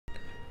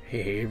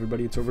Hey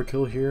everybody, it's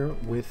Overkill here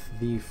with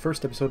the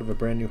first episode of a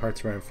brand new Hearts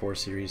of Iron 4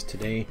 series.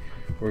 Today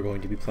we're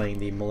going to be playing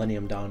the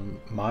Millennium Dawn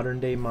Modern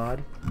Day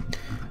mod,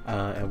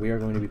 and we are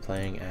going to be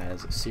playing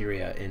as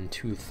Syria in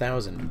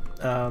 2000.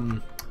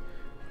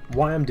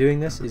 Why I'm doing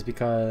this is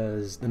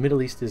because the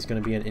Middle East is going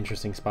to be an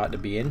interesting spot to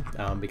be in,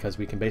 because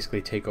we can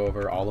basically take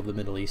over all of the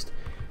Middle East,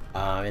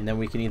 and then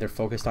we can either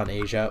focus on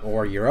Asia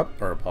or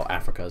Europe, or well,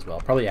 Africa as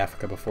well. Probably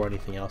Africa before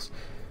anything else,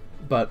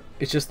 but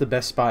it's just the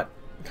best spot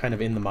kind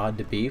of in the mod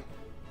to be,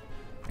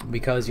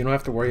 because you don't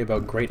have to worry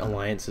about great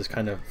alliances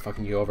kind of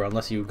fucking you over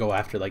unless you go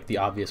after like the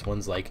obvious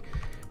ones like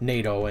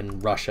NATO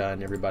and Russia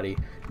and everybody.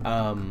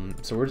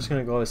 So we're just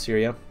gonna go to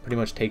Syria, pretty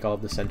much take all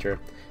of the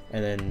center,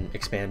 and then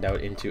expand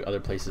out into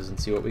other places and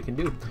see what we can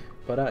do.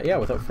 But yeah,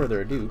 without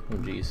further ado, oh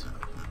geez,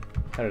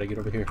 how did I get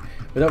over here?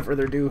 Without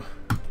further ado,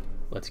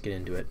 let's get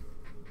into it.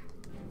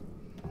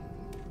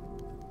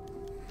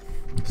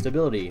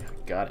 Stability,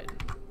 got it.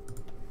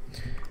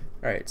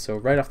 Alright, so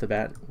right off the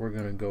bat, we're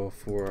going to go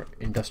for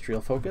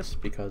industrial focus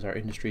because our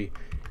industry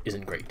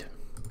isn't great.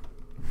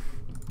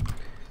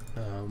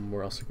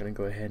 We're also going to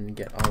go ahead and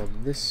get all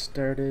of this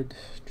started.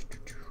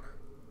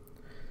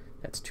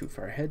 That's too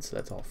far ahead, so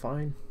that's all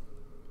fine.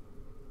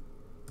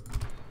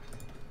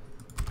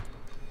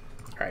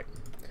 Alright,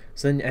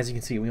 so then as you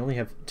can see, we only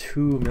have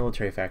 2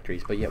 military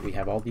factories, but yet we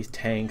have all these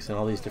tanks and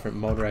all these different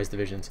motorized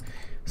divisions.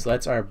 So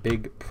that's our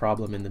big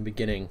problem in the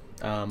beginning.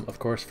 Of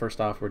course,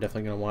 first off, we're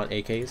definitely going to want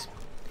AKs.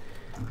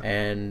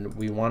 And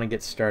we want to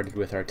get started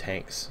with our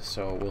tanks,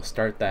 so we'll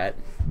start that.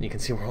 You can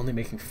see we're only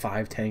making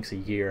 5 tanks a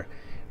year,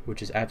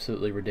 which is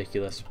absolutely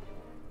ridiculous.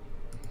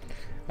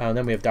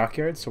 Then we have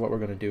dockyards, so what we're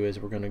going to do is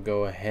we're going to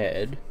go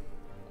ahead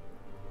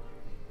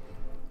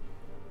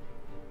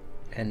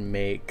and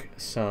make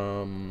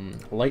some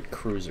light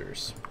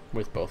cruisers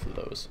with both of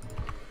those.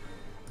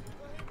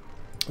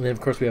 And then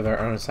of course we have our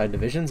on-side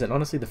divisions, and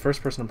honestly the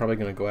first person I'm probably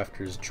going to go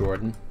after is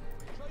Jordan.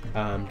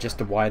 Just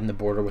to widen the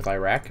border with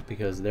Iraq,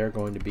 because they're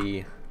going to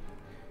be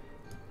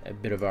a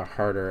bit of a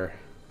harder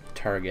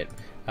target.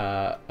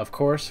 Of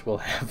course, we'll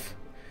have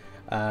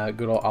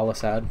good old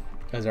Al-Assad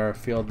as our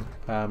field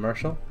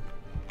marshal.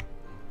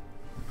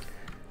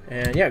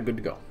 And yeah, good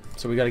to go.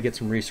 So we got to get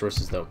some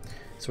resources though.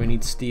 So we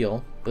need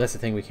steel, but that's the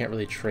thing, we can't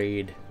really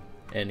trade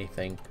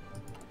anything.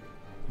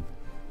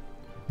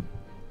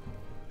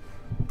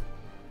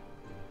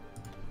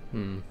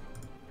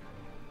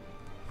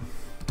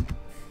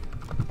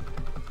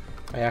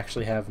 I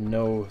actually have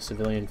no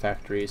civilian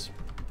factories.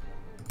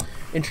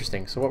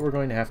 Interesting. So what we're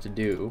going to have to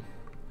do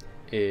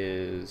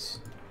is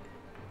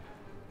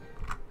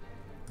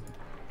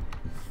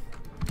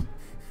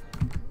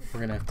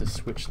we're going to have to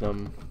switch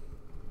them.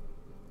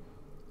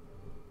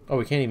 Oh,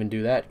 we can't even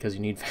do that because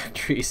you need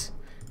factories.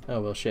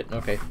 Oh, well, shit.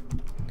 Okay.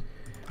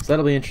 So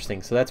that'll be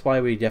interesting. So that's why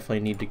we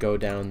definitely need to go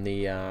down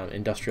the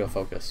industrial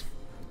focus.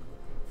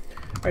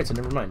 Alright, so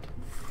never mind.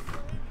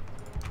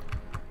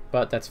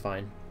 But that's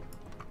fine.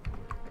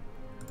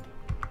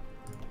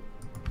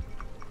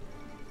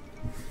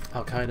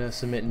 Al-Qaeda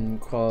submit in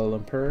Kuala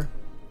Lumpur.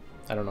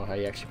 I don't know how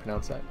you actually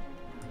pronounce that.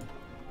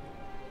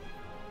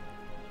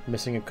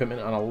 Missing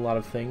equipment on a lot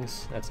of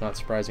things. That's not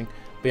surprising.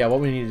 But yeah, what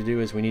we need to do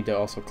is we need to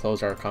also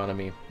close our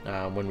economy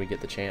when we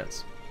get the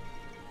chance.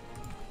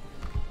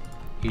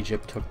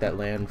 Egypt took that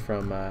land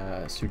from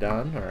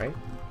Sudan, alright.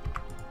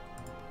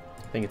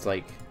 I think it's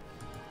like...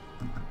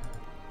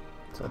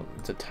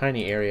 It's a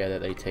tiny area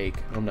that they take.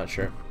 I'm not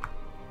sure.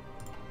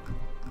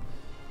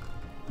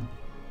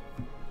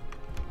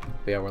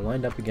 But yeah, we're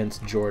lined up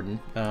against Jordan.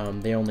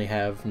 They only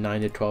have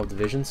 9 to 12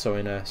 divisions, so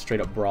in a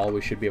straight-up brawl, we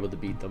should be able to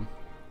beat them.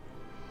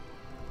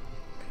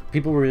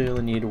 People we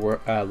really need to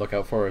look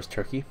out for is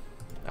Turkey,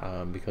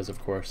 because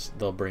of course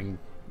they'll bring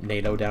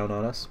NATO down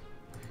on us,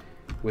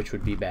 which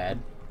would be bad.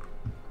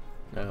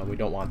 We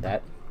don't want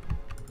that.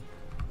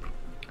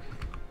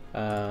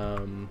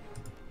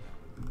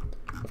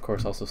 Of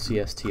course, also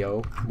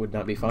CSTO would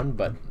not be fun,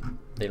 but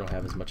they don't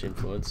have as much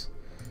influence.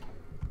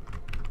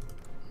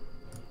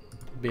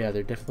 But yeah,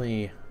 they're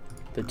definitely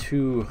the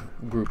 2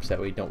 groups that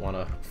we don't want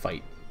to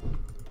fight.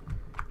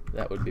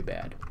 That would be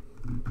bad.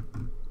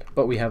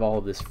 But we have all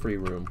of this free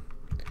room.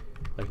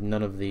 Like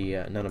none of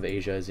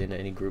Asia is in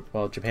any group.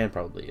 Well, Japan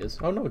probably is.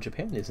 Oh no,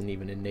 Japan isn't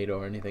even in NATO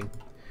or anything.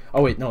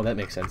 Oh wait, no, that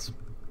makes sense.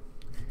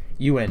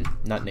 UN,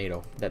 not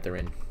NATO, that they're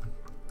in.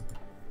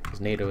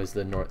 Because NATO is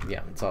the North.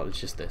 Yeah, it's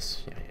just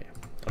this. Yeah.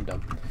 I'm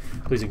dumb.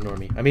 Please ignore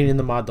me. I mean, in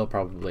the mod they'll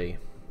probably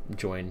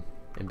join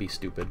and be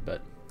stupid,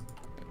 but.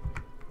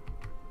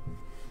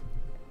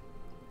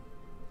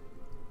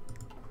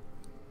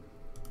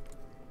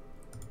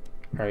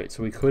 Alright,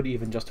 so we could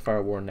even justify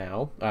a war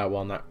now.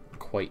 Well, not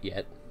quite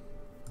yet.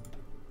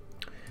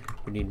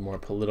 We need more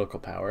political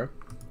power,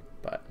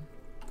 but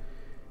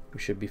we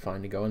should be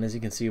fine to go. And as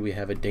you can see, we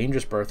have a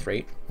dangerous birth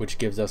rate, which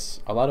gives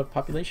us a lot of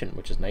population,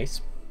 which is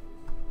nice.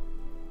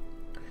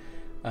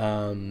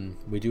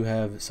 We do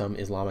have some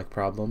Islamic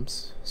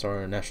problems, so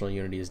our national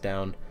unity is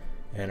down,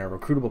 and our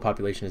recruitable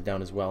population is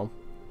down as well.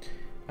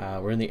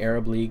 We're in the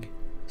Arab League,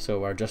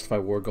 so our justified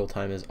war goal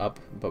time is up,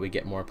 but we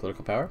get more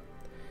political power.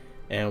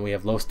 And we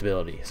have low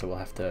stability, so we'll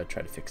have to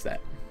try to fix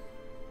that.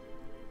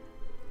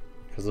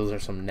 Because those are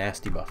some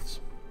nasty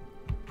buffs.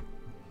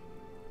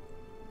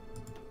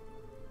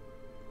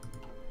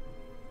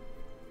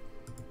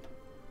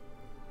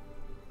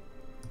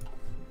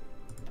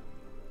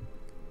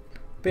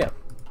 But yeah.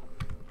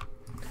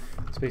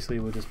 So basically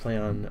we'll just play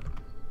on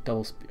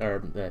double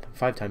or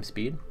 5 times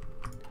speed.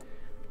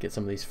 Get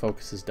some of these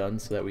focuses done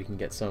so that we can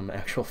get some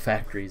actual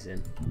factories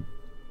in.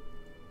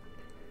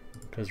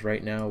 Because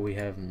right now we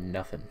have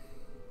nothing.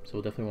 So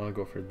we'll definitely want to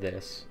go for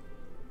this,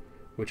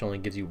 which only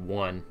gives you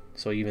 1.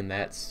 So even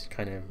that's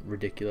kind of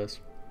ridiculous.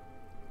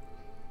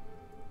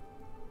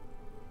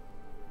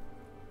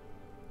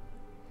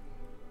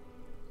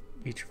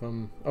 Each of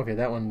them, okay,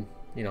 that one,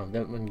 you know,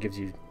 that one gives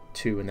you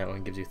 2 and that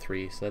one gives you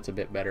 3, so that's a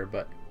bit better,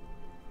 but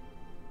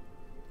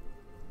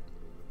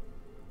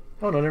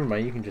oh no, never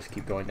mind, you can just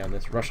keep going down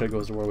this. Russia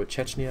goes to war with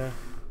Chechnya.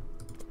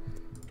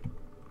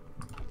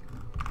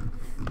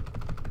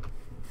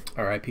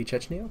 R.I.P.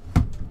 Chechnya?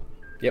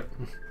 Yep.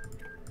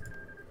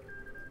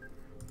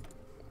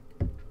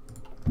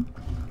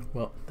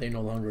 Well, they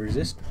no longer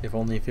exist. If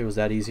only if it was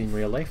that easy in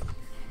real life.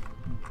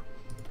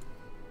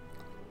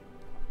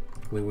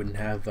 We wouldn't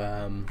have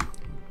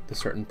the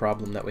certain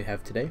problem that we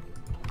have today.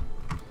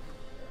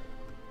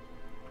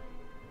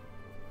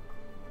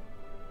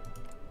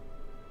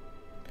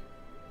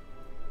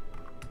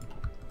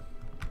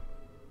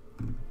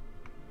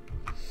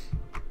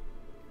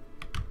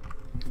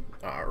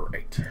 All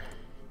right.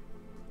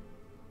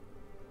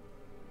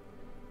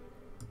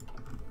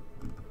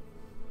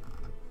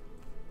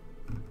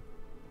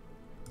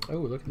 Oh,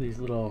 look at these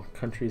little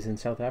countries in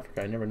South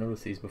Africa. I never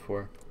noticed these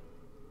before.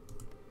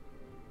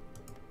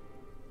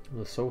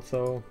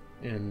 Lesotho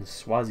and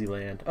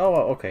Swaziland. Oh,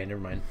 okay,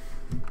 never mind.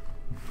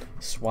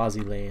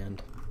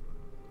 Swaziland.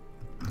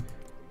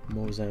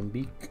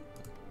 Mozambique.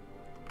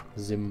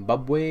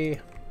 Zimbabwe.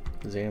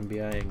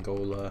 Zambia,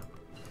 Angola.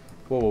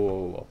 Whoa, whoa,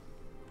 whoa, whoa.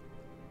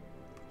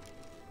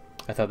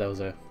 I thought that was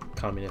a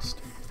communist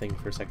thing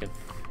for a second.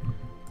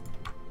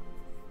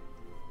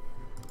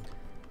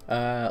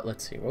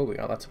 Let's see. Whoa, we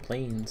got lots of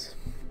planes.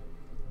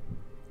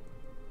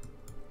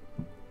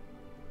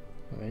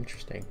 Oh,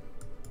 interesting.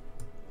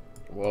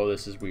 Whoa,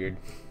 this is weird.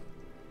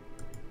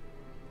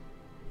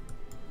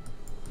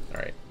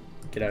 Alright,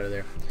 get out of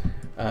there.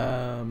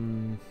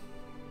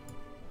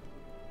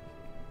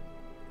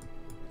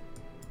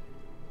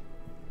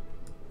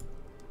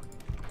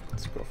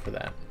 Let's go for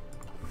that.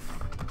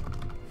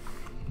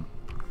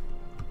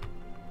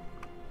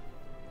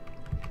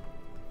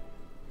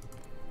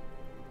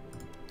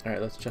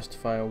 Alright, let's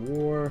justify a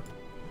war.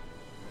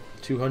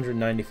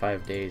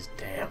 295 days.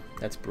 Damn,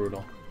 that's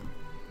brutal.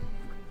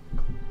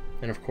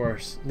 And of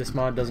course, this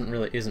mod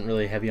isn't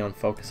really heavy on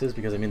focuses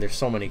because I mean there's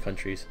so many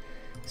countries.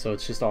 So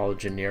it's just all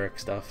generic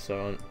stuff,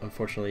 so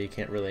unfortunately you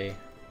can't really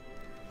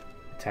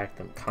attack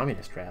them.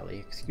 Communist rally,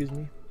 excuse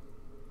me?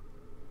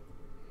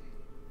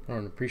 I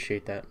don't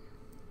appreciate that.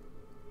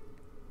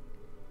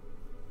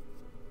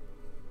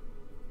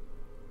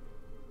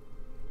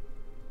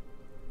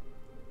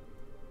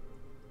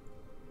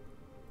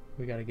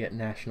 We gotta get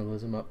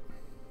nationalism up.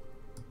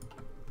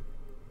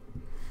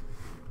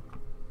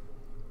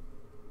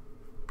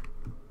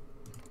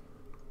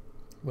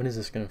 When is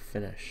this gonna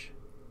finish?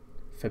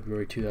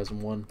 February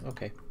 2001.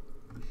 Okay.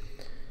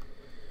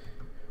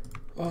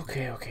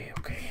 Okay.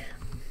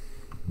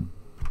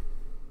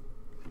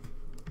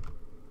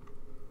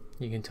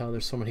 You can tell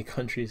there's so many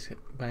countries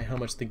by how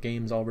much the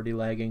game's already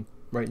lagging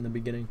right in the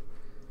beginning.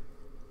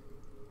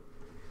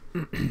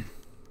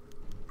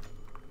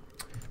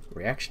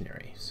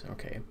 Reactionaries.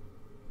 Okay.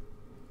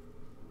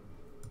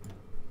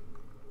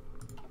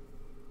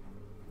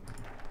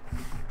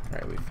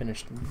 Alright, we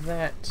finished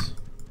that.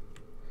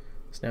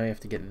 So now we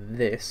have to get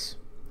this,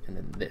 and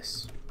then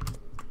this.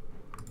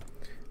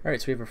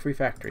 Alright, so we have a free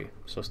factory.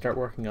 So start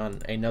working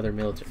on another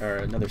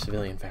another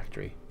civilian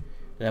factory.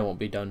 And that won't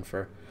be done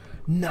for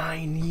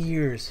 9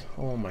 years.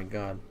 Oh my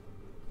god.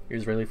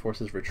 Israeli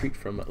forces retreat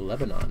from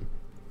Lebanon.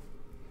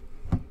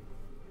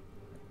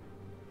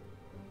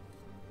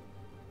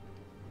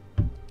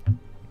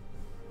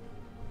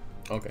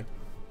 Okay.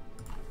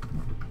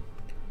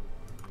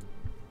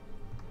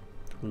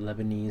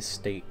 Lebanese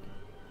state.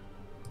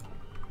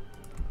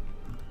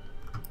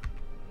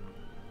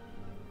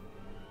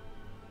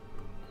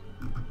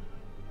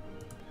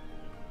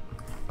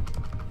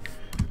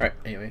 Alright,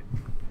 anyway.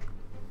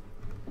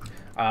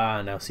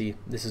 Now see,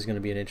 this is going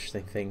to be an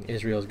interesting thing.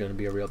 Israel is going to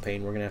be a real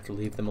pain. We're going to have to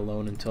leave them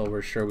alone until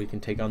we're sure we can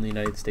take on the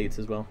United States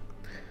as well.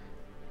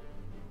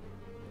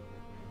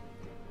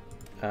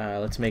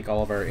 Let's make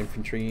all of our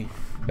infantry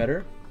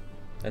better.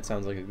 That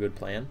sounds like a good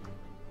plan.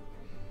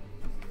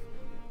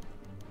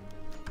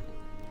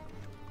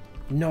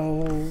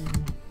 No!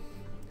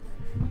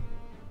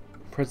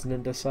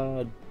 President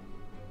Assad.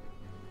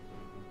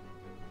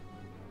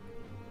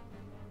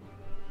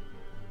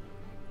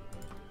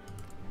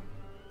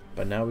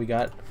 But now we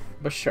got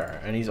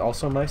Bashar, and he's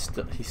also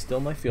he's still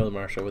my field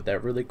marshal with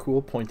that really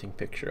cool pointing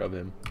picture of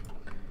him.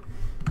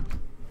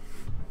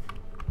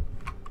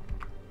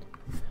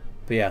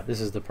 But yeah,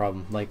 this is the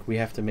problem. Like, we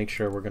have to make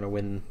sure we're gonna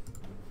win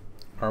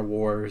our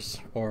wars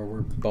or we're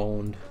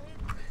boned.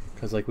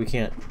 Because, like, we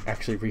can't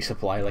actually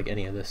resupply, like,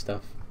 any of this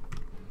stuff.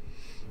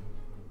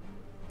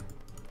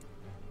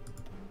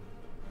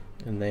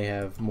 And they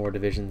have more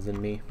divisions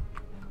than me.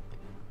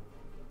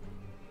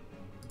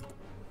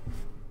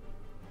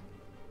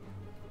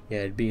 Yeah,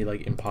 it'd be,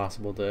 like,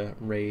 impossible to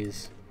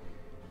raise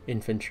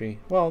infantry.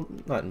 Well,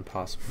 not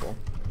impossible.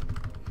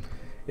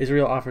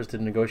 Israel offers to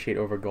negotiate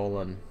over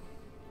Golan.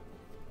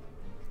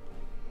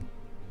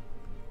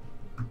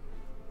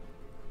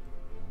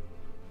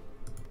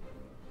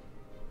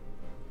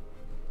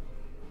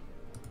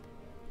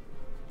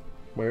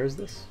 Where is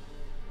this?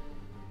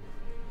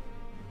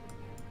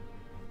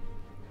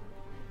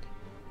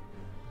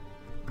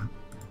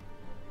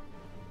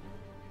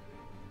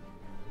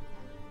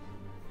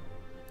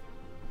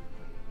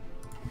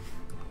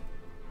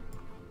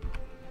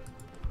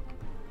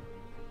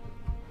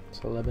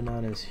 So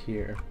Lebanon is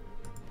here.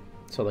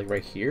 So like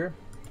right here?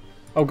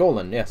 Oh,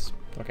 Golan, yes.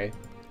 Okay.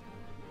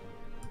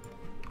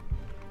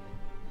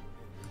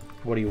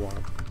 What do you want?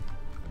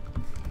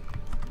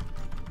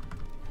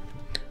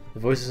 The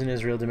voices in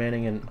Israel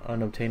demanding an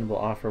unobtainable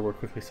offer were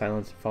quickly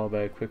silenced, followed by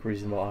a quick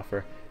reasonable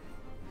offer.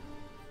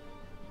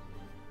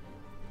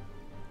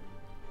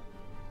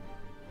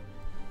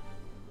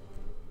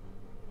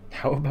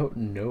 How about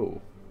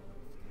no?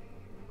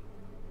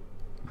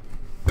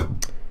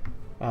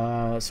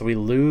 So we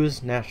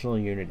lose national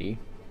unity,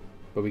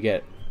 but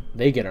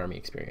they get army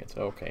experience.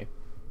 Okay.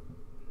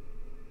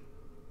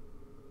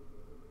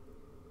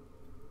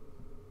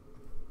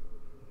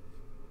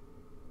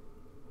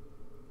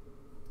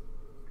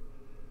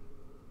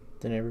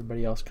 Then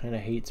everybody else kind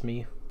of hates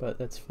me, but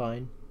that's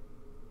fine.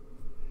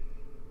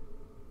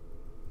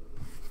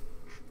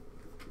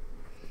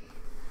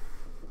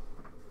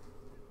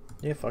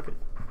 Yeah, fuck it.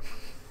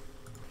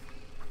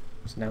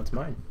 So now it's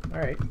mine.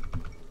 Alright.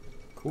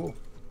 Cool.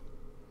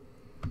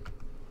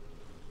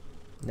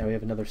 Now we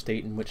have another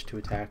state in which to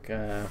attack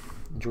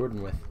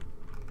Jordan with.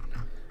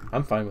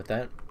 I'm fine with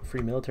that.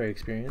 Free military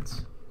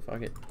experience.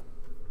 Fuck it.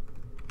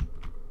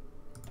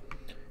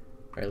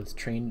 Alright, let's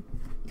train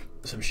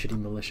some shitty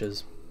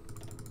militias.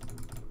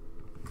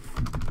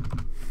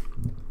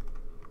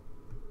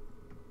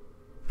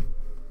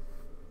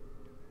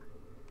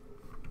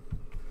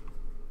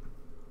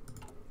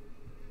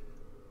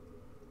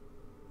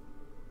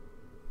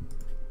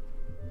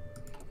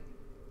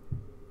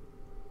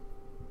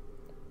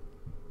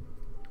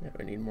 Yeah,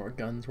 we need more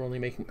guns. We're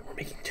making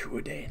 2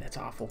 a day. That's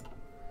awful.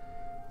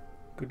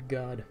 Good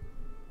God.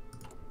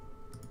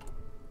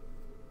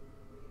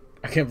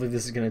 I can't believe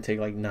this is gonna take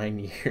like 9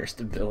 years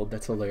to build.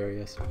 That's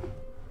hilarious.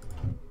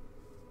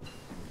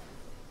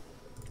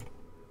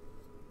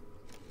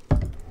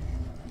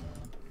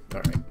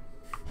 Alright.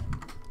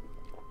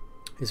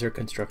 Is there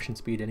construction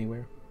speed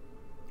anywhere?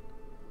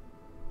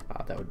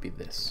 Ah, that would be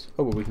this.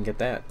 Oh, well, we can get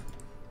that.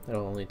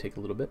 That'll only take a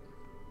little bit.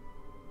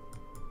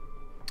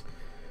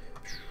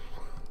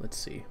 Let's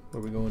see.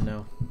 Where are we going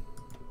now?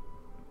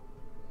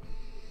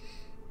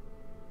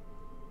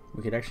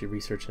 We could actually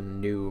research a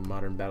new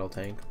modern battle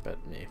tank, but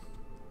meh.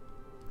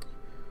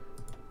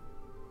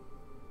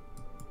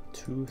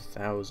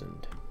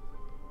 2,000.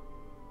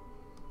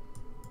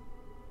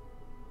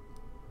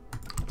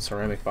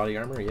 Ceramic body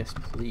armor? Yes,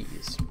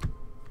 please.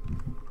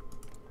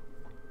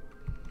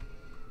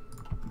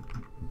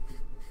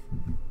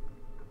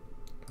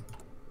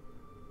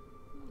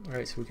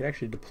 Alright, so we could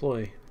actually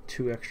deploy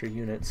 2 extra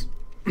units.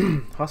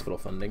 Hospital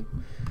funding.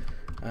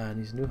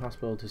 Needs a new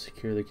hospital to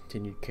secure the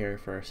continued care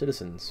for our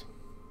citizens.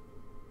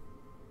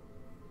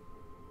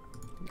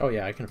 Oh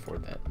yeah, I can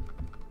afford that.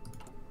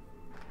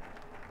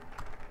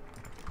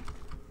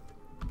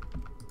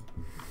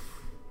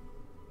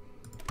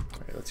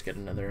 Alright, let's get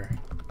another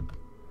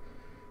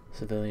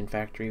civilian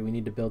factory. We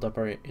need to build up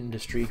our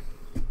industry,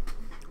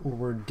 or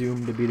we're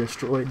doomed to be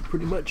destroyed,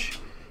 pretty much.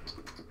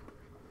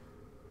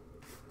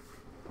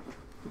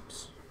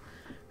 Oops.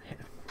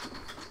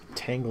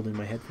 Tangled in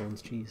my headphones,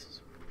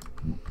 Jesus.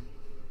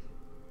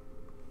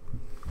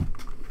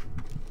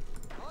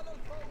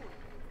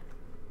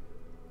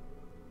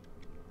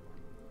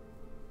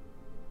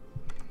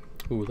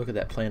 Ooh, look at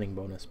that planning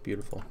bonus.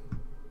 Beautiful.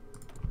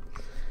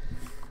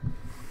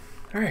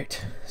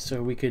 Alright,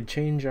 so we could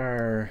change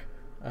our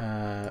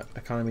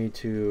economy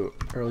to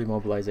early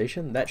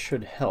mobilization. That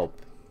should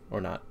help, or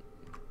not.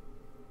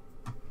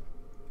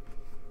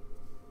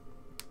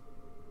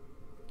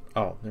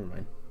 Oh, never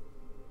mind.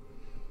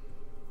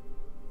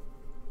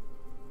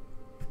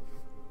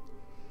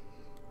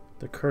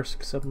 The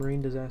Kursk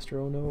submarine disaster,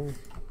 oh no.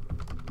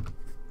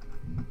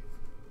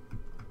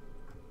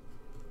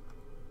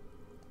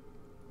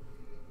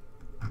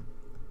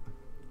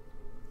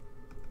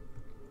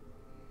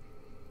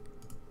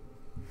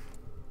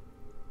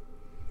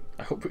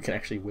 I hope we can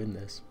actually win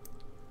this.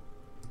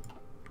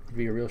 It'd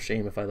be a real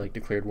shame if I like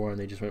declared war and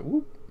they just went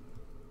whoop.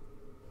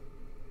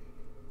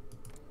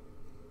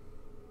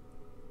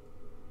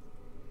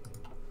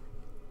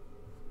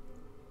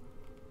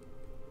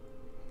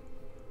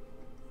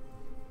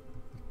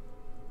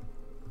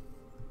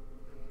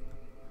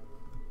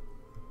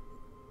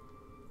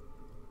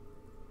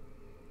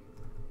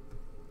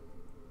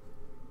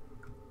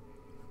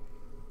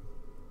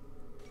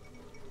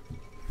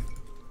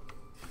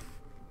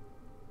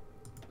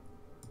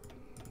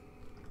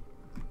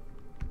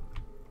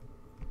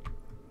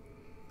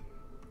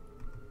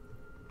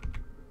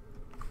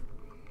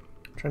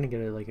 trying to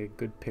get like a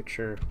good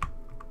picture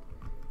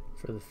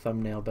for the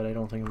thumbnail, but I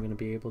don't think I'm going to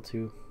be able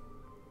to,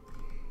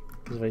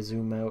 because if I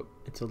zoom out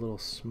it's a little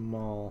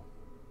small.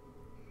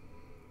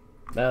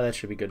 That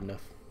should be good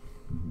enough.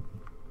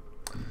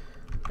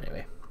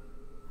 Anyway,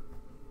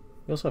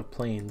 we also have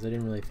planes. I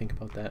didn't really think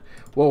about that.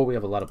 Whoa, we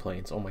have a lot of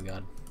planes. Oh my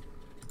god.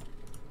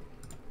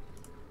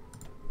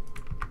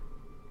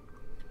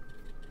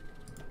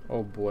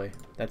 Oh boy,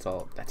 that's a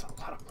lot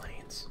of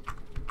planes.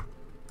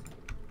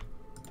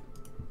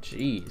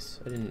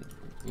 Jeez, I didn't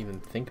even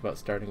think about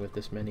starting with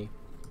this many.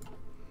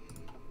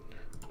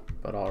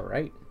 But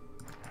alright.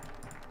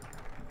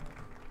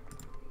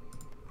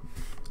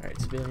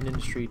 Alright, civilian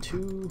industry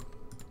 2.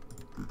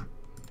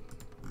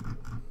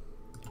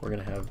 We're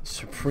gonna have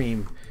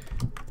supreme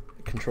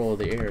control of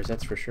the airs,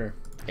 that's for sure.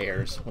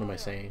 Airs, what am I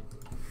saying?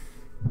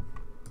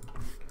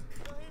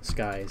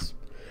 Skies.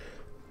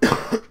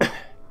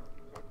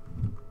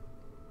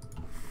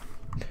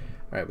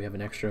 Alright, we have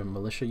an extra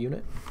militia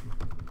unit.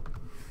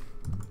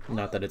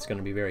 Not that it's going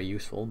to be very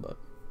useful, but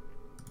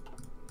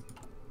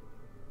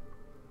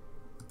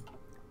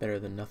better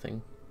than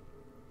nothing.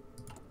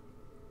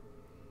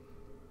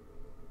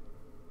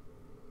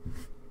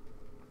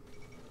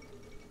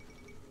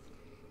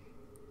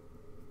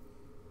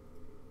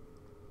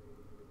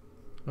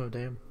 Oh,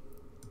 damn.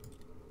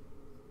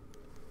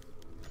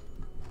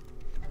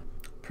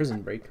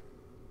 Prison break.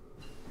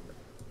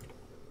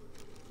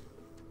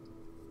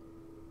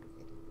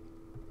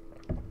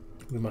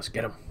 We must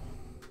get him.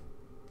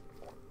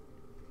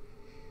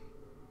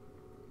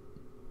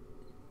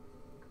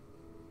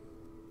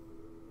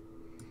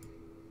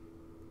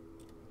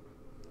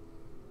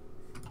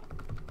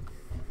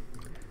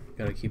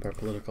 Gotta keep our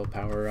political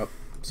power up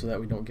so that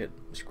we don't get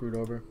screwed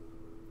over.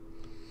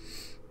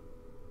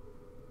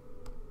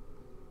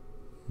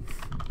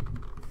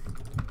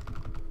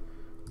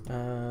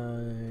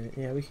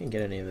 Yeah, we can't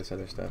get any of this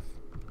other stuff.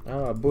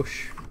 Ah,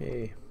 Bush.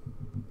 Yay.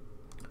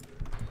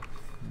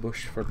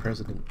 Bush for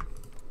president.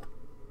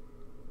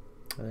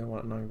 They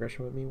want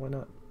non-aggression with me? Why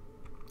not?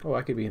 Oh,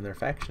 I could be in their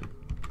faction.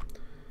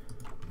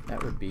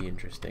 That would be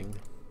interesting.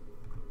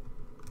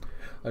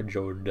 A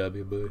George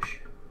W. Bush.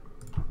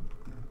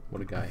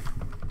 What a guy.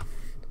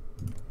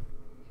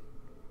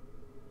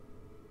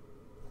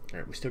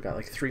 Alright, we still got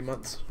like 3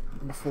 months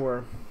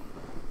before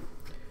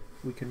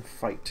we can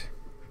fight.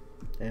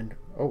 And,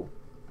 oh,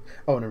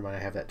 never mind, I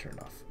have that turned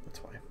off.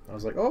 That's why. I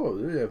was like, oh,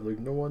 they have like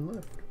no one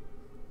left.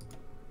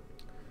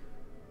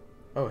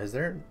 Oh, has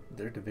their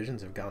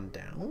divisions have gone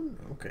down?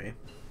 Okay.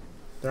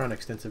 They're on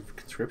extensive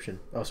conscription.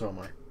 Oh, so am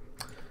I.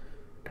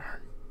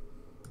 Darn.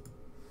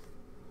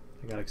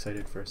 I got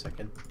excited for a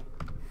second.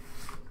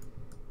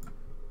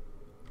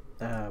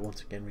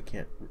 Once again, we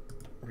can't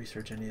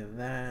research any of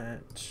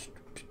that. Is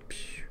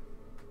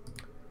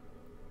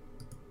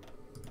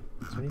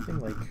there anything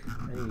like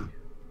any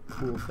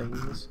cool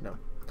things? No.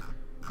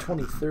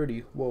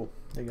 2030. Whoa,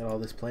 they got all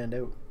this planned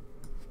out.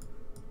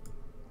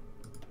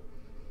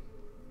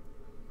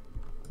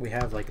 We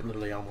have like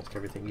literally almost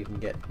everything you can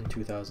get in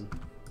 2000.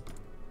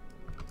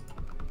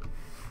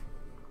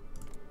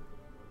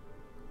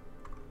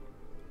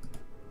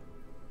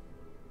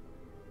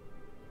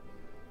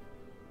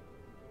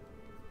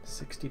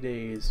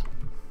 Days.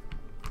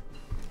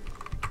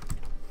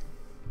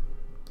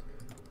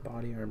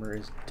 Body armor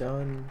is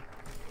done.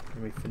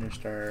 And we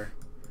finished our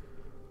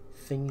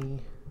thingy.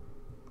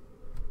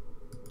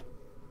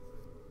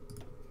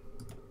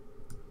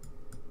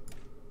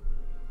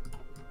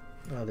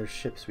 Oh, there's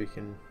ships we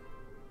can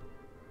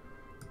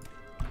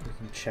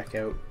check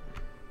out.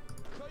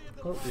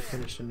 Oh, we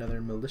finished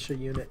another militia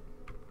unit.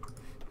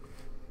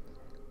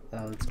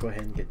 Let's go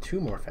ahead and get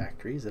 2 more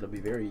factories. That'll be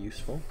very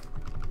useful.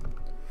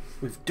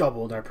 We've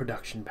doubled our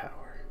production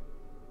power.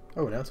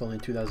 Oh, now it's only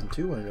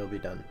 2002 when it'll be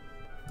done.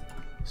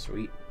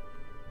 Sweet.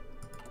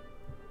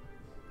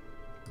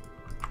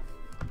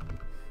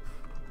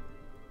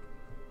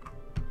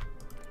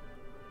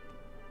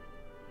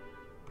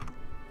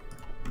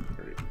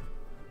 Great.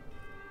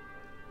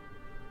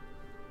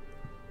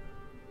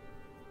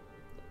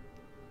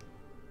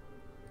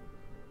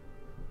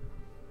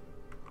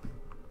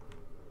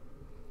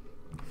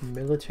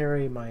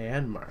 Military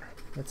Myanmar.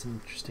 That's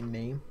an interesting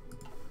name.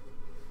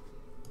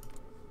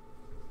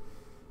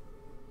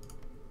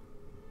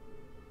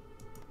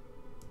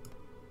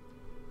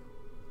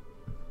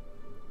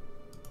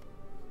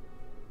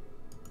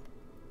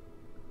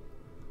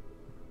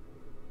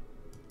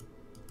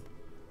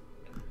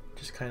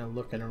 Just kind of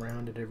looking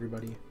around at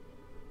everybody.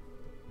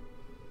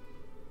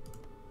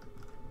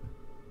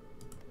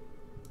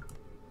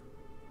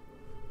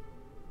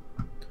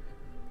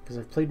 Because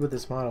I've played with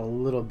this model a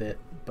little bit,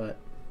 but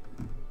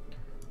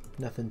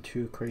nothing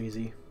too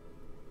crazy.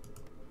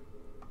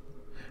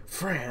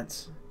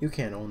 France! You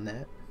can't own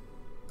that.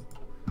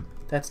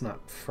 That's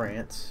not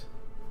France.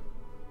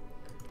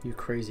 You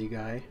crazy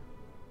guy.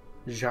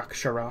 Jacques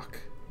Chirac.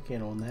 You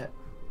can't own that.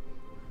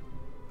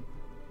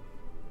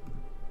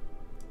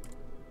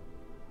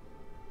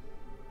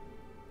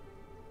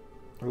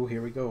 Oh,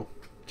 here we go.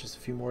 Just a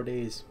few more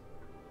days.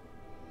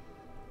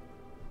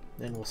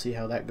 and we'll see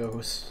how that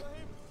goes.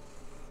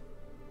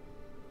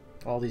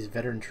 All these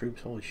veteran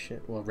troops, holy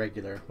shit. Well,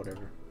 regular,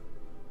 whatever.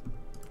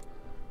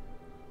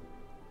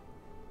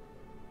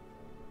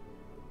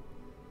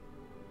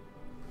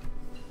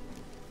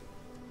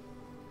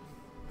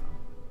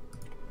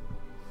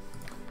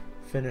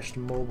 Finished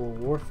mobile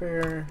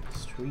warfare.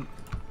 Sweet.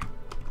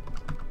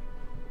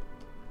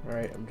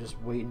 Alright, I'm just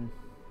waiting.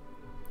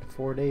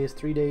 4 days,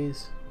 3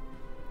 days,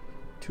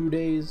 2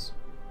 days.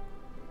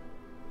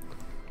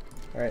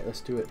 Alright,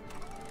 let's do it.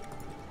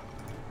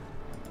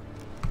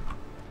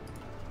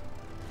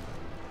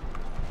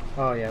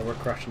 Oh yeah, we're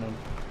crushing them.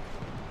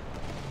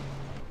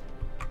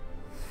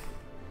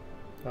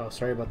 Oh,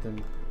 sorry about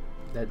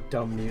that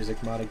dumb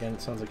music mod again.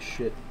 It sounds like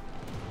shit.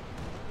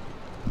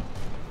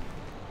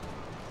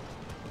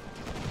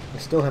 I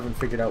still haven't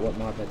figured out what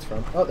mod that's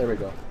from. Oh, there we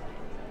go.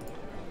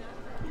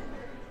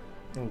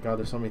 Oh god,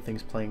 there's so many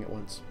things playing at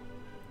once.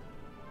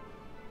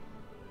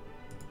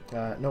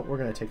 No, we're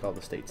gonna take all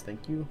the states,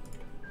 thank you.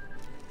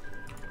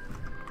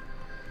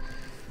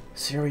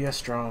 Syria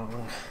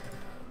strong.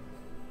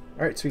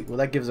 Alright, sweet. Well,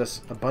 that gives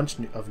us a bunch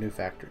of new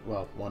factory.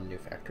 Well, one new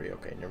factory.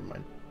 Okay, never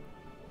mind.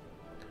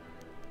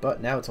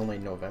 But now it's only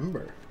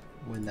November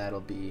when that'll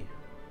be...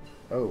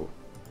 Oh.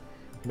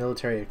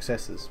 Military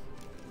excesses.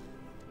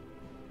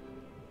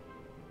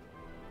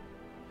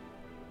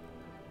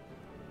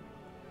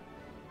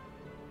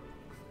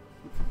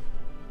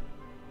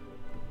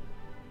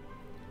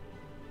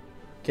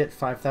 Get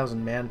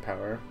 5,000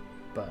 manpower,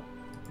 but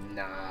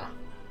nah.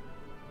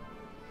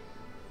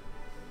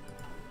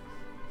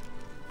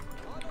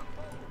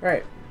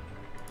 Alright.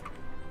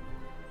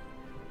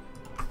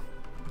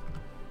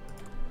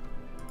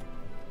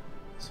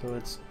 So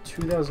it's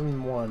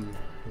 2001.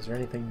 Is there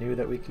anything new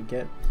that we could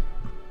get?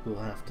 We'll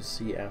have to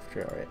see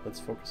after. Alright, let's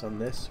focus on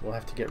this. We'll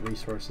have to get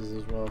resources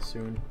as well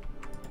soon.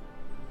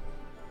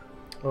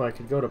 Oh, I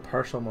could go to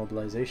partial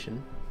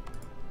mobilization.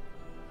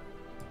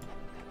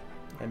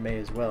 I may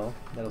as well.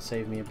 That'll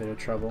save me a bit of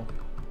trouble.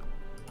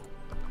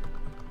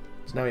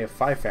 So now we have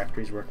 5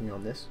 factories working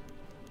on this.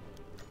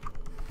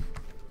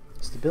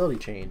 Stability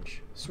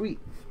change. Sweet.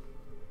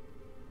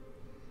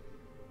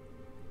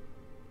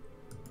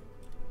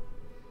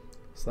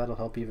 So that'll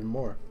help even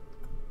more.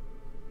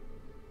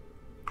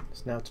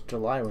 So now it's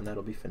July when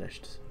that'll be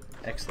finished.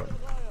 Excellent.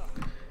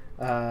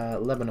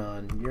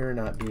 Lebanon, you're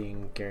not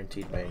being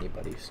guaranteed by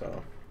anybody,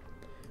 so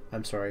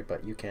I'm sorry,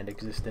 but you can't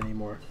exist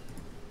anymore.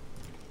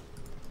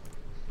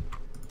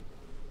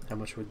 How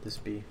much would this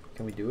be?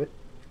 Can we do it?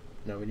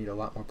 No, we need a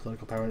lot more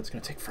political power and it's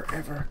going to take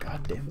forever.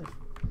 God damn it.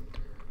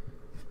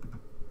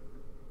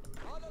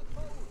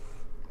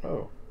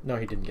 Oh, no,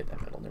 he didn't get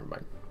that medal. Never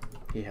mind.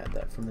 He had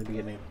that from the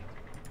beginning.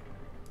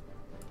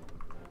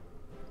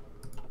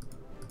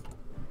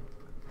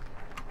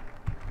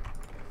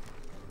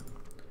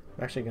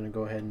 I'm actually going to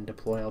go ahead and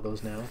deploy all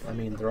those now. I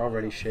mean, they're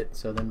already shit,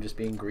 so them just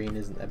being green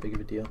isn't that big of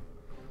a deal.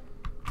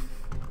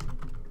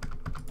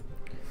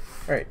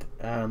 Alright,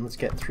 let's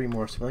get 3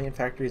 more civilian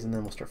factories and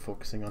then we'll start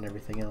focusing on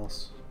everything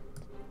else.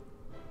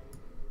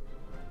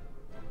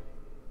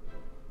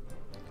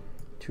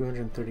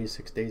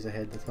 236 days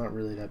ahead, that's not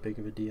really that big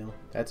of a deal.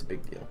 That's a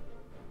big deal.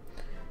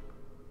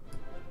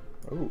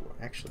 Oh,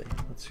 actually,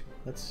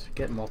 let's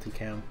get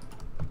multicam.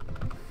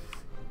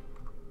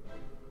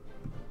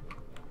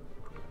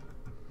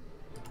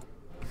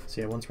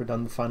 So yeah, once we're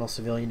done the final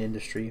civilian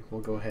industry, we'll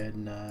go ahead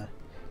and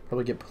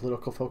probably get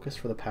political focus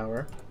for the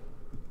power.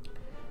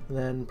 And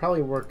then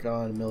probably work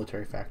on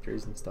military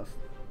factories and stuff.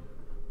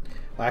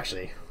 Well,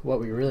 actually, what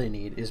we really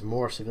need is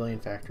more civilian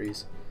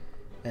factories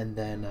and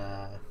then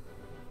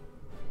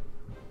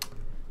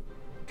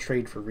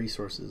trade for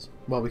resources.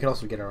 Well, we could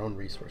also get our own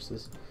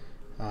resources.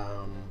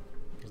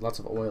 There's lots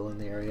of oil in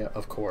the area,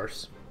 of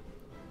course.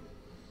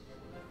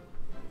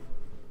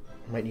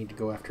 Might need to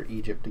go after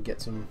Egypt to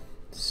get some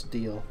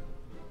steel.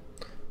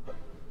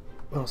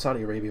 Well,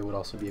 Saudi Arabia would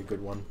also be a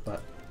good one,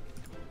 but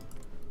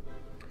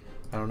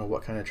I don't know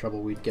what kind of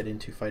trouble we'd get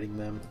into fighting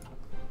them.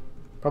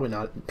 Probably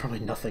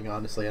nothing,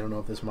 honestly. I don't know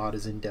if this mod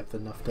is in-depth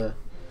enough to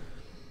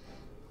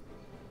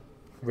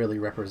really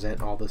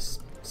represent all the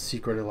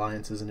secret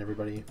alliances and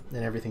everybody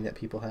and everything that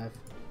people have.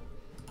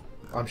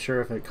 I'm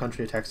sure if a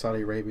country attacked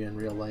Saudi Arabia in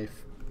real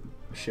life,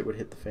 shit would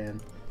hit the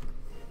fan.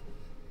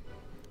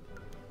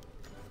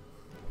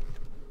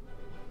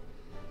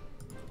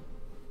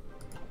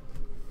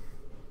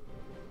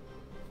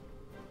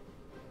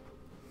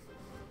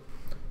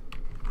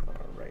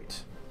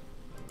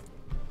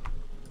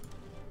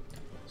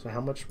 So how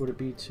much would it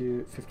be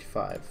to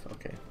 55?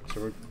 Okay,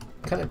 so we're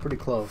kind of pretty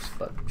close,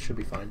 but should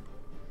be fine.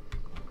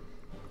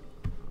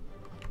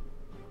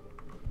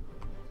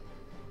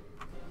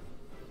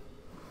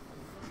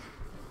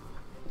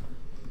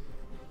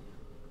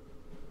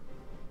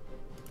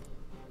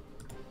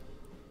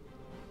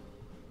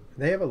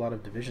 They have a lot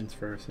of divisions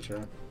for such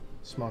a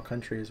small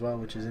country as well,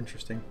 which is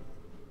interesting.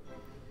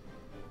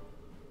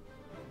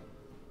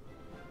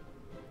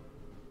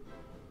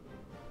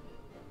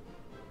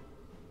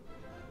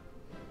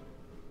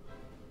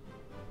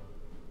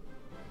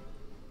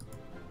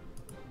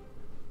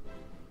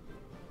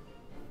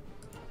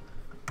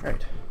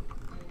 Alright.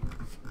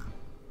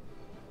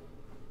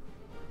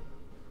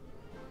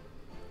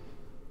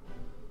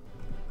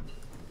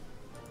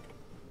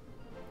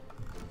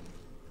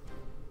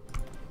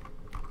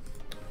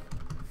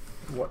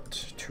 What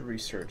to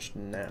research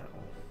now?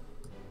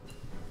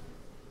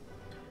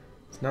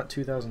 It's not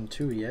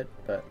 2002 yet,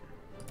 but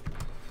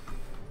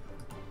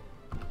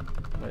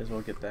might as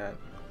well get that.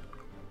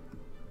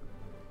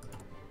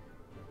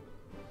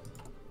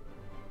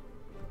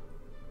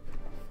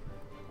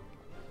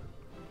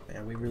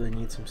 Man, we really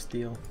need some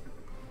steel.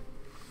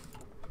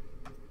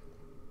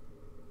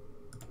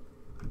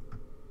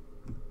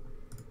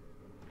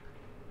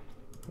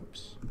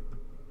 Oops.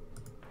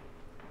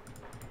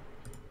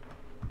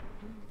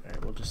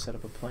 Alright, we'll just set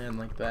up a plan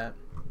like that.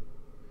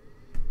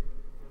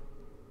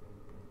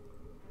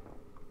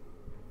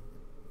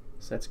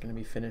 So that's going to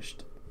be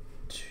finished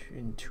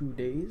in 2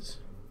 days.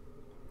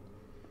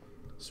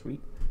 Sweet.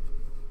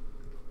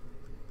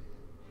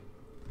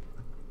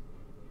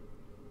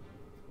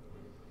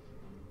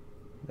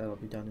 That'll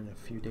be done in a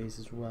few days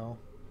as well.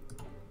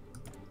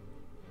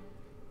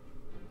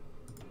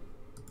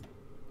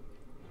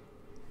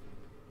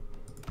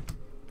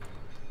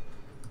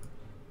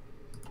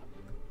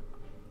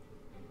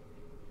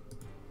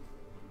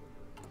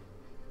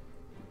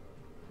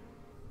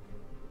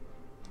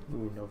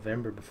 Ooh,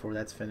 November before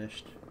that's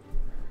finished.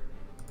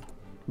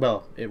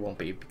 Well, it won't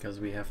be because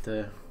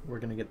we're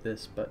gonna get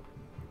this, but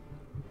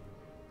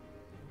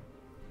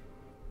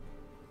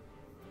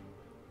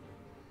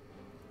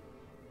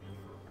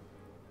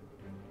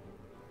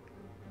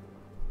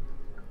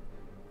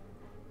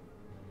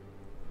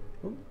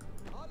ooh.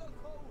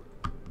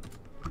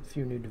 A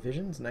few new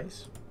divisions,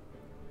 nice.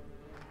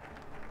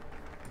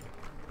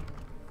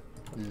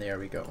 And there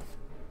we go.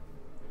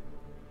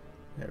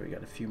 There we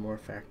got a few more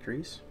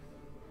factories.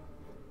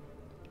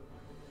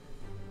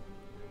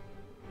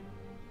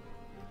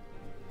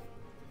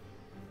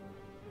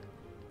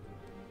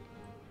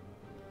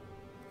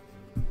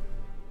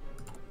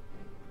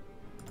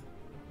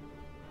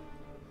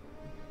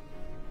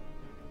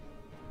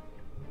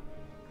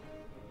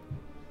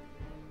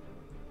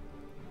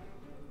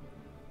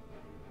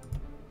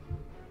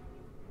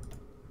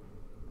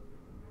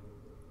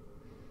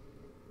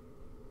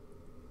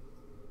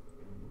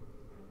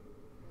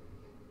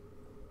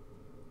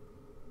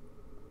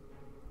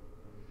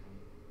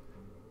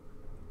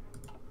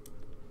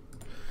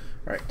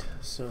 Alright,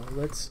 so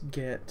let's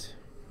get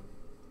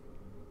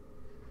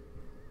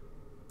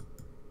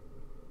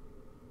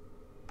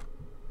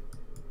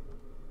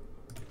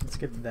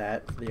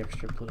that for the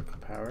extra political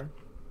power.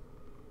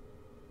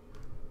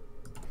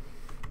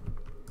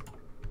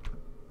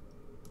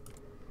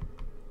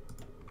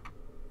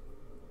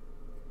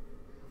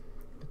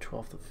 The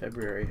 12th of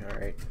February,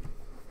 alright.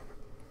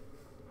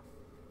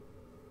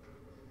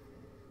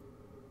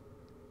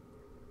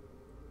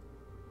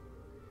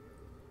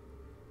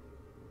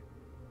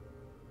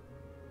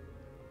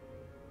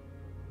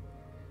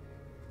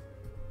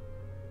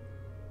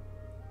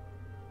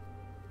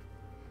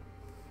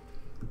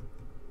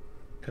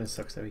 Kind of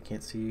sucks that we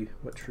can't see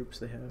what troops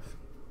they have.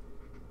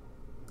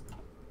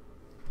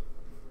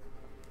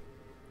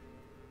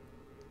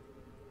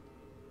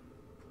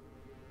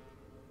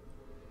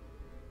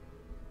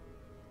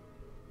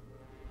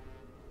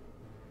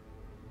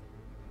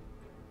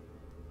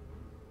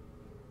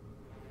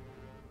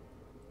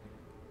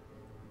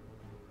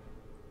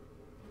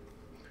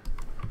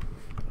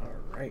 All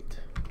right.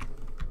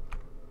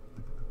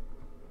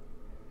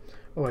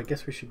 Oh, I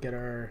guess we should get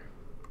our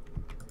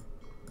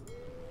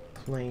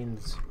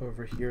planes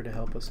over here to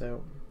help us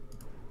out.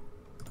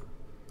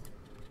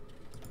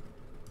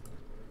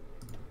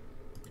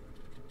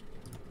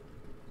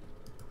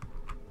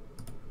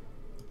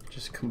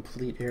 Just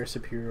complete air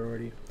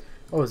superiority.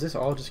 Oh, is this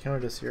all just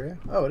counted as Syria?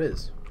 Oh, it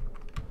is.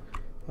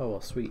 Oh,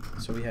 well, sweet.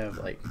 So we have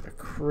like a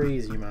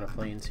crazy amount of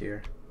planes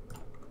here.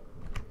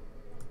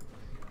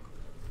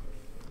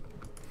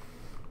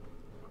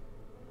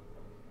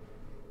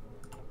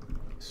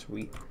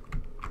 Sweet.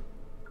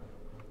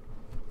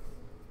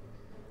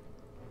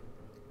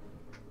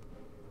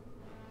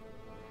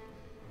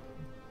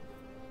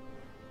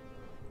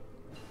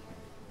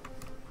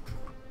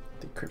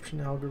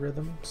 Decryption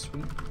algorithm,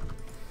 sweet.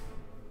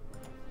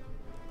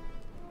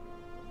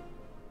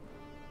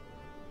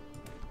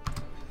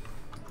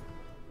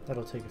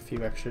 That'll take a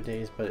few extra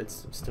days, but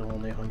it's still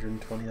only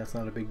 120. That's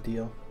not a big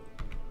deal.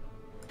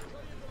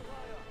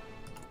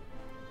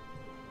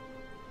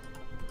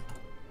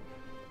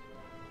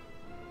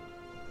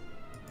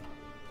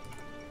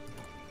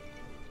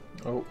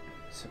 Oh,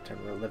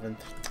 September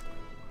 11th.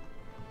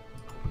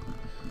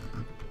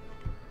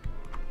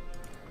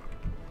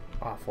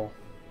 Awful.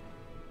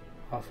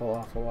 Awful,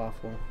 awful,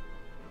 awful.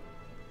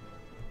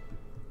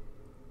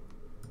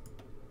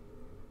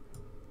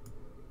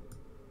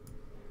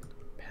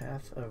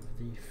 Path of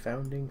the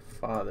Founding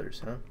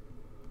Fathers, huh?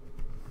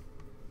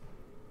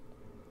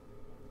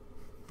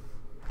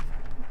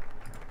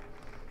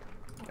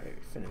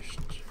 Alright, finished.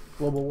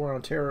 Global War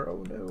on Terror,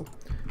 oh no.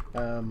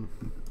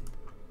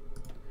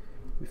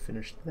 We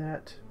finished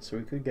that, so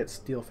we could get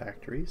steel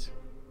factories.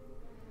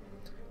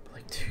 But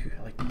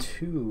like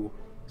two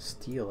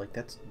steel, like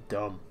that's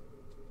dumb.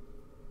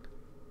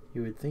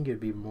 You would think it'd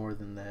be more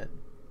than that.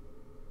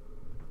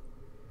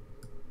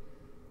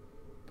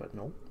 But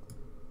nope.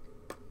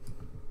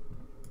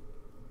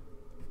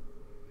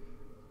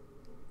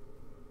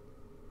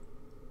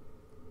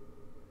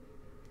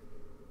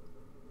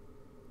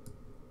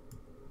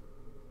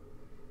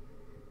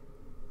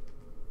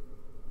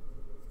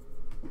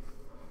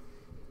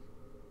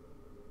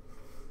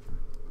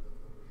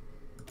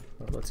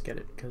 Well, let's get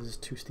it, because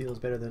 2 steel is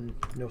better than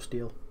no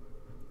steel.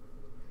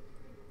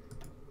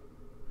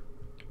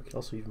 We could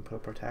also even put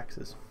up our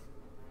taxes,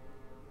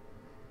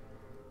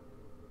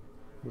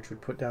 which would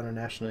put down our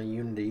national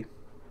unity.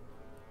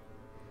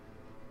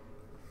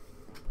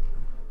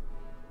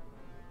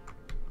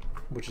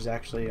 Which is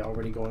actually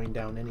already going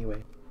down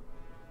anyway.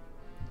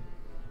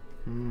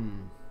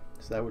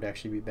 So that would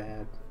actually be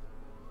bad.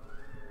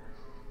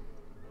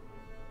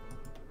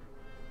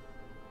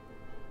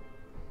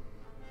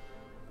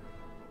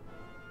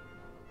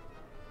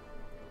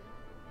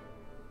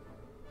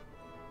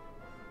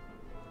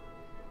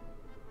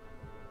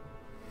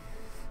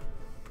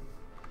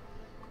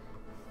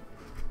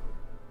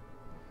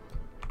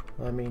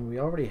 I mean, we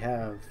already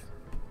have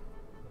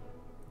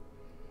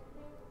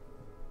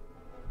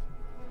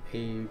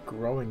a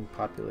growing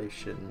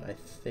population, I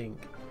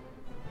think.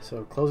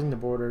 So closing the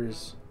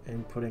borders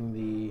and putting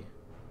the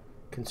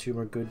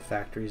consumer good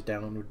factories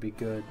down would be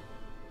good.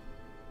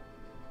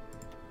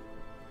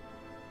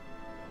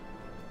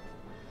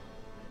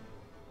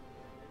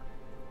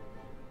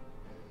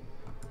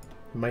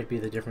 Might be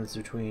the difference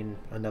between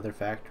another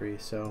factory,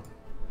 so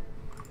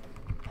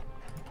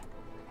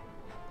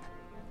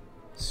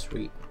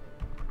sweet.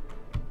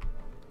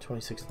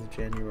 26th of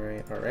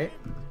January, alright.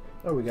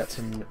 Oh, we got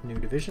some new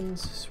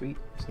divisions, sweet.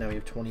 So now we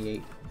have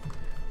 28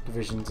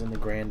 divisions in the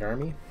Grand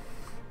Army.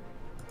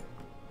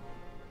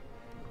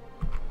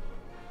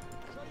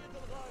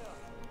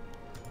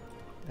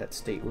 That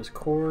state was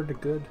cored,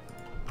 good.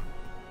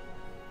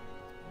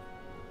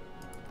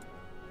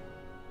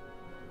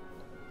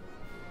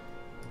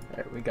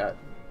 Alright, we got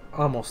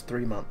almost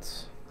 3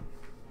 months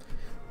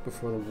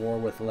before the war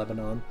with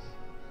Lebanon.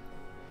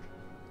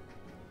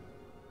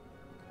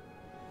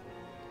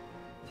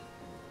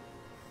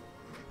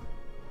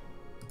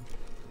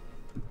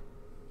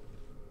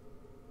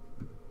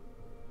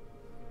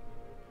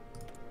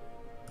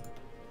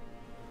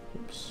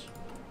 Oops.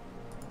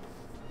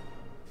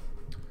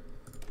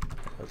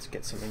 Let's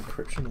get some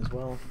encryption as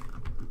well.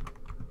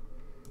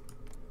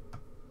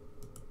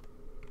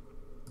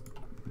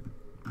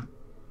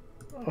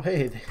 Oh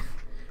hey,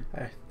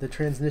 the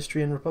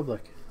Transnistrian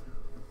Republic.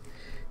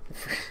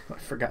 I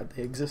forgot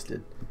they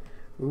existed.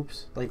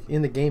 Oops. Like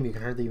in the game you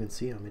can hardly even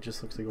see them. It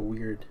just looks like a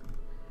weird...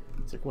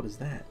 It's like, what is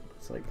that?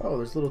 It's like, oh,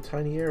 there's a little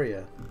tiny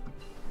area.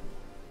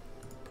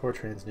 Poor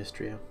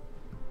Transnistria.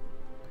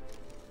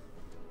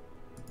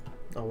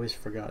 Always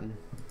forgotten.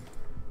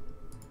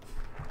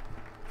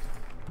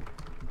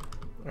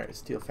 Alright,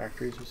 steel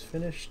factories was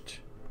finished.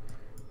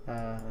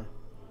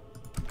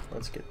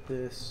 Let's get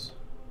this.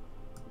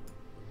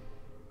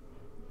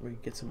 We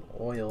get some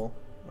oil.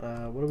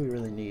 What do we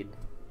really need?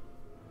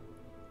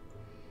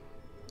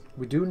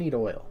 We do need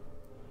oil.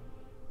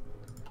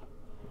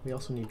 We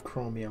also need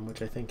chromium,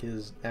 which I think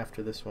is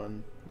after this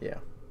one. Yeah.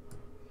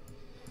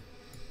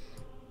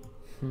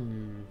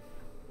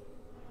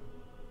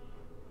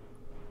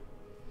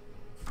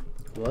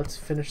 Let's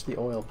finish the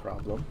oil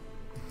problem.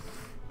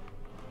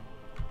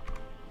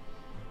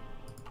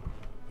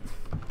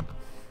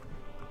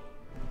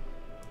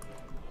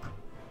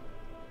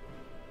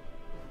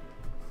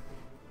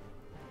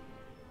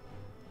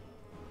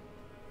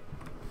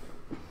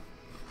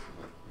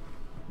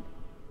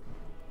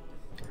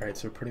 Alright,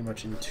 so pretty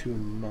much in 2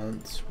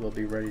 months we'll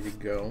be ready to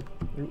go.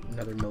 Ooh,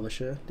 another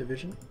militia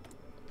division.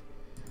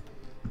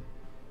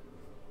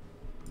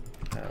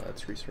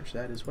 Let's research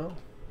that as well.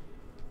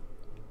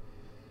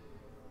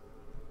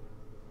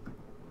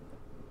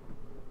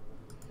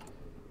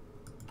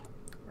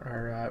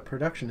 Our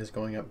production is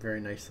going up very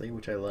nicely,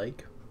 which I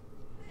like.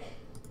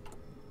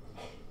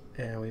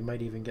 And we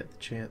might even get the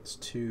chance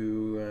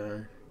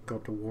to go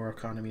up to war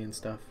economy and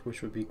stuff,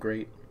 which would be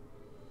great.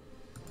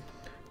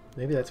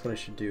 Maybe that's what I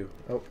should do.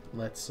 Oh,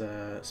 let's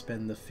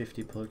spend the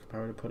 50 political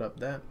power to put up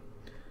that.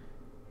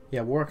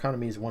 Yeah, war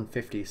economy is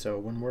 150, so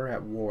when we're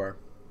at war,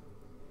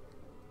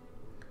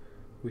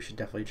 we should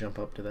definitely jump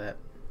up to that.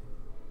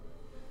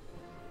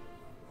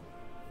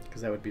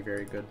 Because that would be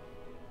very good.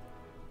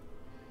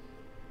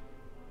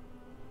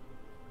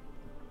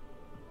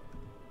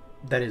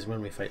 That is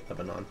when we fight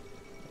Lebanon.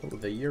 Oh,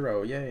 the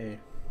euro, yay.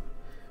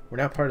 We're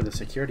now part of the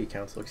Security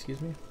Council,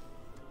 excuse me.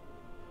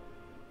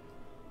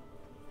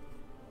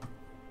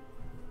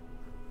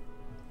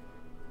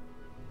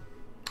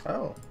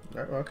 Oh,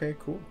 okay,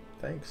 cool.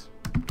 Thanks.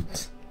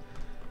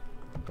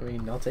 I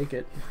mean, I'll take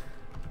it.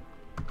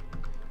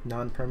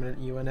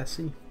 Non-permanent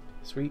UNSC.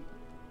 Sweet.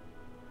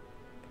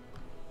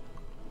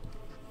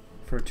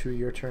 For a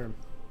 2-year term.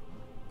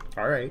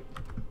 Alright.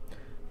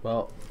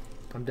 Well,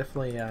 I'm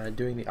definitely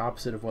doing the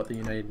opposite of what the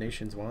United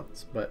Nations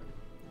wants, but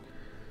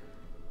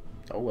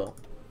oh well.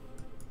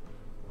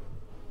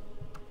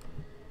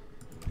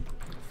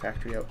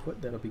 Factory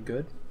output, that'll be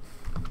good.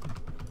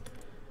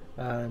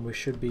 And we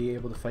should be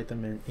able to fight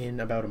them in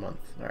about a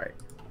month. Alright.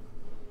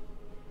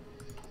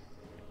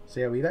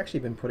 So yeah, we've actually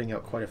been putting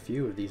out quite a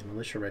few of these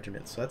militia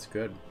regiments, so that's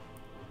good.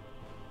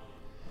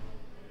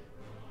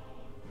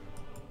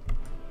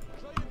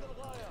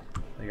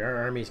 Like,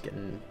 our army's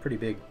getting pretty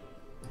big.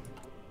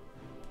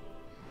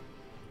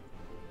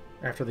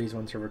 After these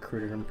ones are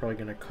recruited, I'm probably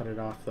going to cut it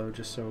off though,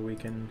 just so we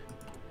can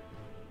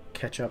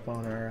catch up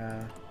on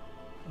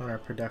our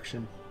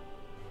production.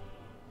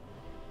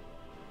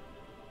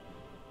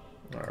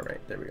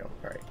 Alright, there we go.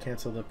 Alright,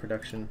 cancel the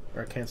production,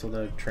 or cancel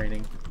the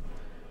training.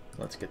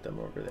 Let's get them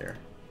over there.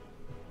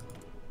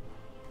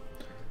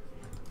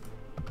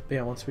 But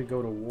yeah, once we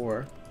go to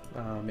war,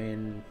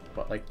 in,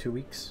 what, like 2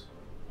 weeks?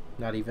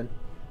 Not even.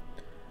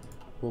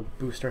 We'll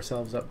boost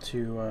ourselves up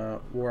to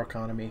war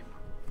economy.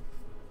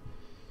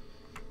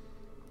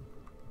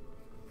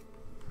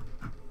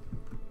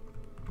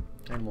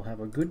 And we'll have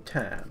a good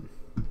time.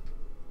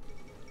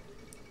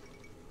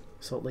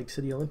 Salt Lake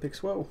City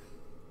Olympics, whoa!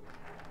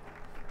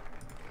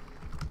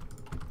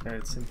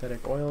 Alright,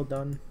 synthetic oil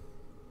done.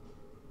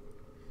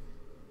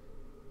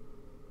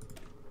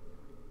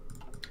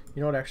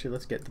 You know what, actually,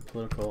 let's get the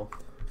political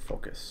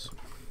focus.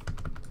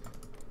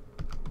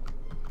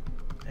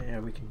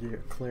 And we can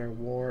declare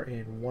war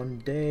in 1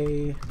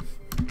 day.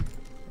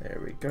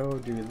 There we go,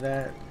 do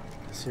that.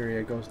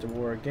 Syria goes to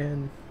war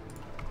again.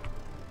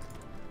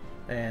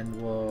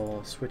 And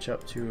we'll switch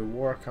up to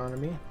war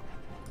economy.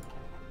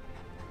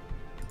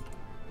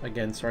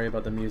 Again, sorry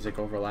about the music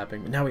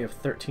overlapping. Now we have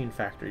 13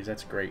 factories,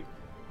 that's great.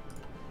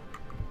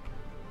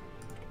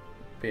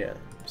 But yeah,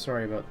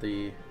 sorry about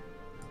the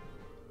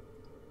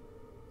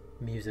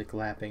music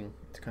lapping.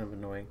 It's kind of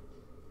annoying.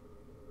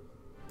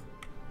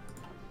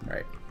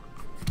 Alright.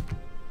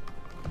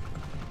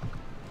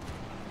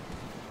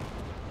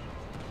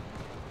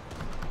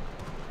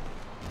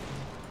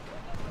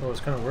 Oh, it was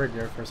kind of weird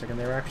there for a second.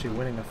 They were actually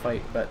winning a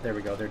fight, but there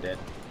we go, they're dead.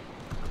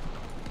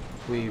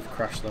 We've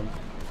crushed them.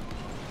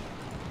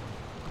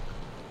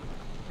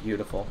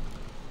 Beautiful.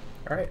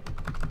 Alright.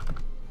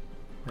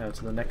 Now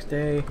to the next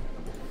day.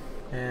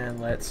 And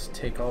let's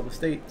take all the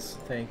states.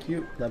 Thank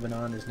you.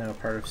 Lebanon is now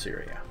part of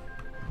Syria.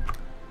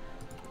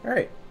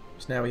 Alright.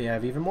 So now we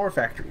have even more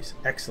factories.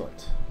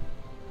 Excellent.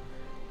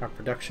 Our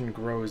production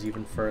grows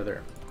even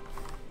further.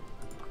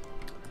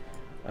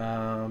 We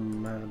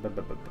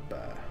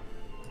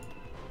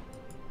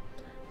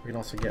can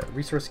also get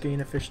resource gain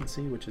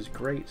efficiency, which is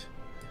great.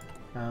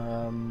 We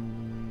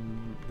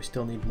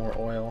still need more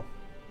oil.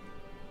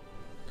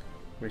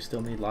 We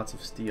still need lots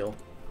of steel.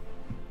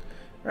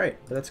 Alright,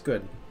 but that's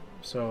good.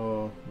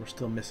 So we're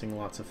still missing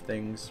lots of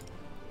things.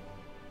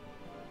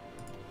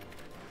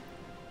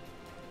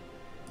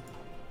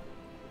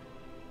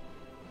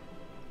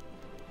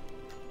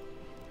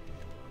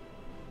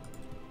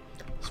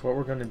 So what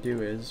we're going to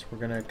do is we're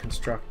going to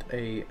construct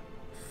a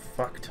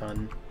fuck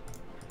ton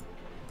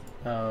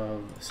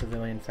of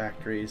civilian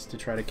factories to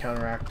try to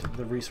counteract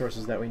the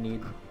resources that we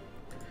need.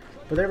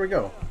 But there we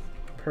go.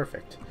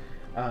 Perfect.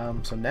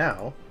 So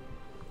now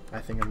I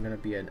think I'm going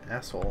to be an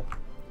asshole.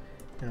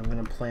 And I'm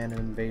going to plan an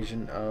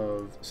invasion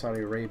of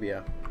Saudi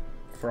Arabia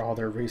for all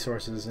their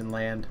resources and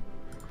land.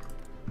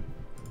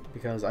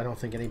 Because I don't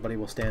think anybody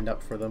will stand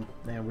up for them.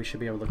 And we should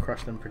be able to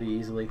crush them pretty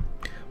easily.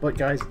 But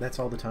guys, that's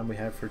all the time we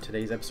have for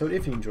today's episode.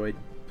 If you enjoyed,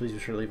 please be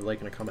sure to leave a like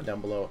and a comment down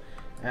below.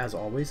 As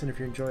always, and if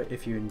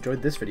you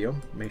enjoyed this video,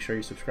 make sure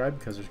you subscribe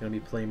because there's going to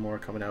be plenty more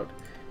coming out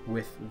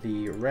with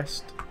the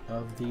rest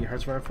of the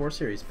Hearts of Iron 4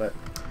 series. But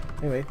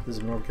anyway, this has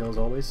been Overkill as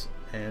always,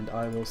 and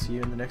I will see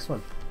you in the next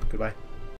one. Goodbye.